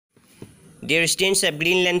Dear students of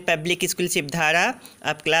Greenland Public School, Shivdhara,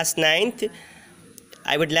 of class 9th,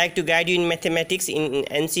 I would like to guide you in mathematics in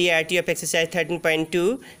NCERT of exercise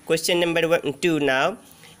 13.2, question number 2 now.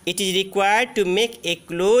 It is required to make a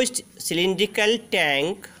closed cylindrical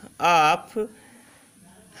tank of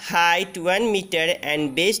height 1 meter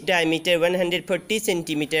and base diameter 140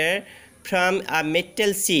 centimeter from a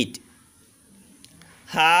metal sheet.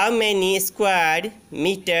 How many square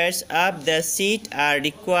meters of the sheet are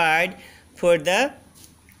required for the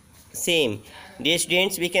same? Dear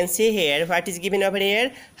students, we can see here what is given over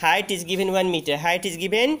here. Height is given 1 meter. Height is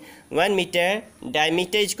given 1 meter.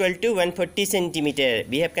 Diameter is equal to 140 centimeter.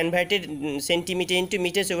 We have converted centimeter into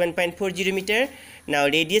meter, so 1.40 meter. Now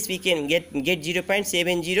radius we can get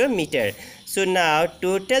 0.70 meter. So now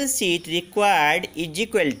total sheet required is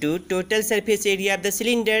equal to total surface area of the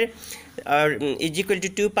cylinder, or is equal to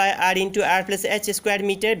 2 pi r into r plus h square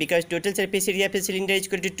meter, because total surface area of a cylinder is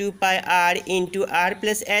equal to 2 pi r into r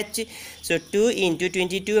plus h. So 2 into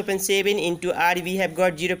 22 upon 7 into r, we have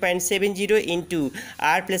got 0.70 into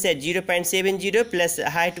r plus h, 0.70 plus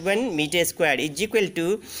height 1 meter square is equal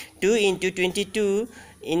to 2 into 22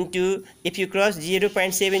 into, if you cross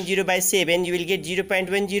 0.70 by 7, you will get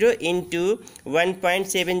 0.10 into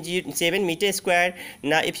 1.77 meter square.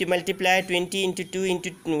 Now if you multiply 20 into 2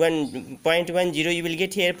 into 1.10, you will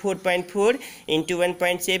get here 4.4 into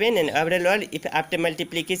 1.7, and overall, if after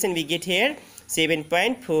multiplication we get here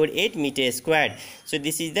 7.48 meter square. So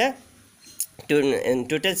this is the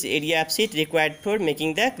total area of sheet required for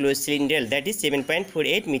making the closed cylinder, that is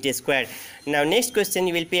 7.48 meter square. Now next question,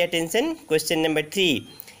 you will pay attention. Question number 3.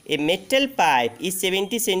 A metal pipe is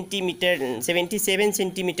 77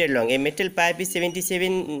 centimeter long. A metal pipe is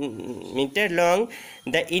 77 meter long.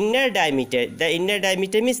 The inner diameter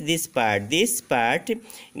means this part, the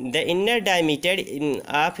inner diameter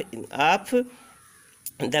of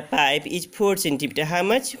the pipe is 4 centimeter. How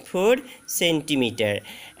much? 4 centimeter.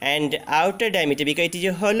 And outer diameter, because it is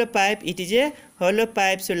a hollow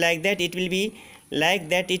pipe, so like that it will be,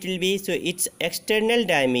 so its external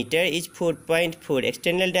diameter is 4.4.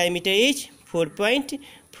 external diameter is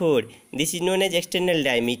 4.4. This is known as external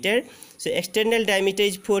diameter. So external diameter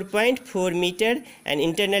is 4.4 meter and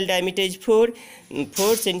internal diameter is 4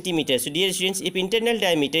 centimeter. So dear students, if internal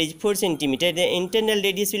diameter is 4 centimeter, the internal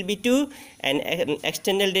radius will be 2 and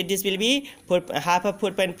external radius will be half of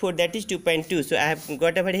 4.4, that is 2.2. So I have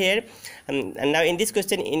got over here. And now in this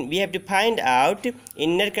question, we have to find out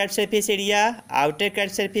inner curved surface area, outer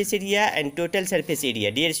curved surface area and total surface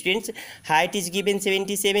area. Dear students, height is given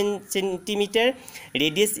 77 centimeter.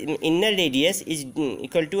 Radius, inner radius is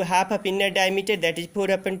equal to half of inner diameter, that is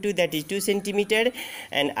 4 upon 2, that is 2 centimeter,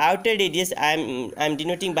 and outer radius I am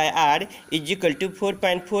denoting by r, is equal to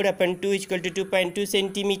 4.4 upon 2 is equal to 2.2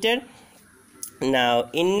 centimeter. Now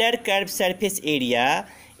inner curved surface area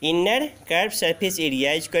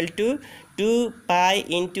is equal to 2 pi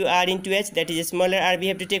into r into h, that is a smaller r we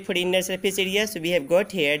have to take for inner surface area. So we have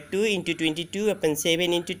got here 2 into 22 upon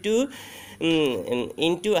 7 into 2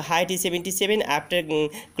 into height is 77. After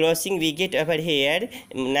crossing we get over here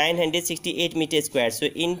 968 meter square. So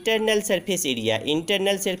internal surface area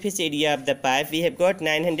of the pipe, we have got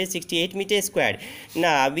 968 meter square.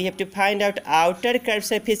 Now we have to find out outer curved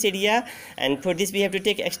surface area, and for this we have to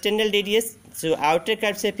take external radius. So outer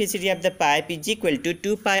curved surface area of the pipe is equal to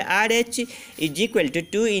 2 pi RH is equal to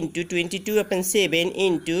 2 into 22 upon 7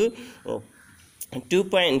 into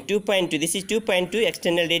 2.2. This is 2.2.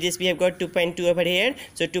 external radius we have got 2.2 over here.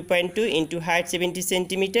 So 2.2 into height 70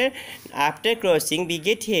 centimeter. After crossing we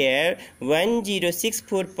get here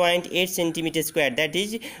 1064.8 centimeter square, that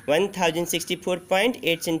is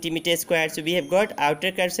 1064.8 centimeter square. So we have got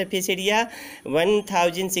outer curved surface area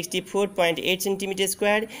 1064.8 centimeter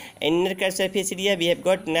square. Inner curved surface area we have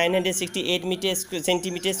got 968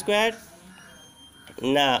 centimeter square.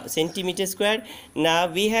 Now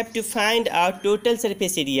we have to find out total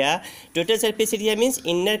surface area. Total surface area means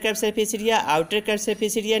inner curved surface area, outer curved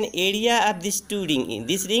surface area, and area of this two ring,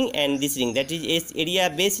 this ring and this ring, that is area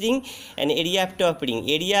of base ring and area of top ring.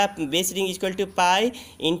 Area of base ring is equal to pi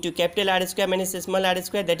into capital R square minus small r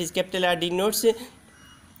square, that is capital R denotes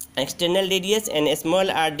external radius and small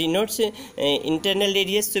r denotes internal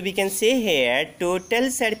radius. So we can say here total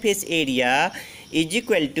surface area is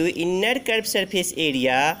equal to inner curved surface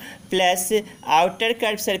area plus outer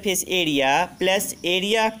curved surface area plus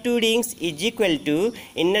area of two rings is equal to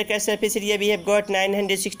inner curved surface area we have got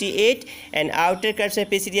 968 and outer curved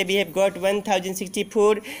surface area we have got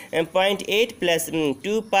 1064.8 plus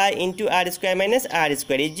 2 pi into r square minus r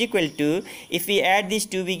square is equal to, if we add these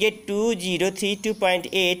two we get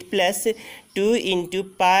 2032.8 plus 2 into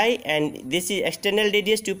pi, and this is external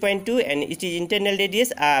radius 2.2 and it is internal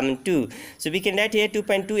radius 2. So we can write here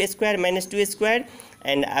 2.2 square minus 2 square,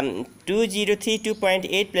 and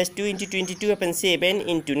 2032.8 plus 2 into 22 upon 7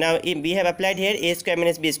 into, now we have applied here a square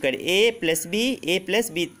minus b square, a plus b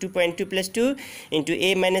 2.2 plus 2 into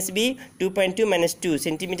a minus b 2.2 minus 2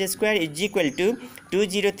 centimeter square is equal to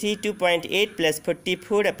 2032.8 plus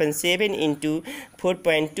 44 upon 7 into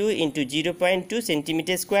 4.2 into 0.2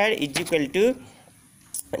 centimeter square is equal to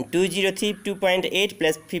 2032.8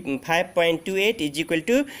 plus 5.28 is equal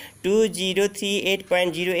to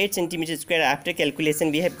 2038.08 centimeter square after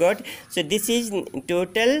calculation we have got. So this is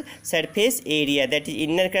total surface area, that is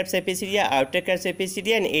inner curved surface area, outer curved surface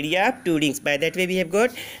area, and area of two rings. By that way we have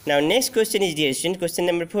got. Now next question is, dear student, question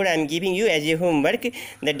number 4 I am giving you as a homework.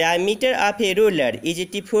 The diameter of a roller is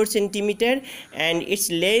 84 centimeter and its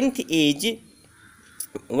length is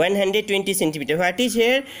 120 centimeter. What is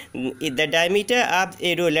here? The diameter of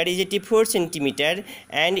a roller is 84 centimeter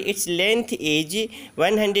and its length is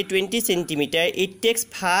 120 centimeter. It takes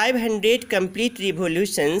 500 complete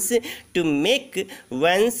revolutions to make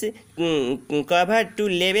one's cover to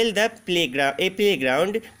level the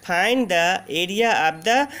playground. Find the area of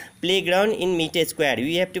the playground in meter square.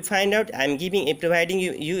 We have to find out. I am providing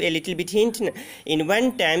you a little bit hint. In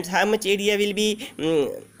 1 times how much area will be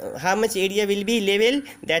level?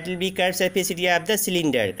 That will be curved surface area of the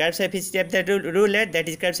cylinder. Curved surface area of the roller, that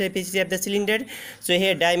is curved surface area of the cylinder. So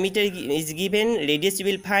here diameter is given, radius you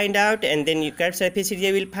will find out, and then your curved surface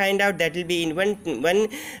area will find out. That will be in one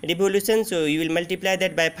revolution. So you will multiply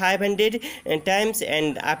that by 500 times,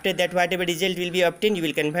 and after that whatever result will be obtained you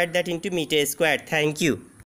will convert that into meter square. Thank you.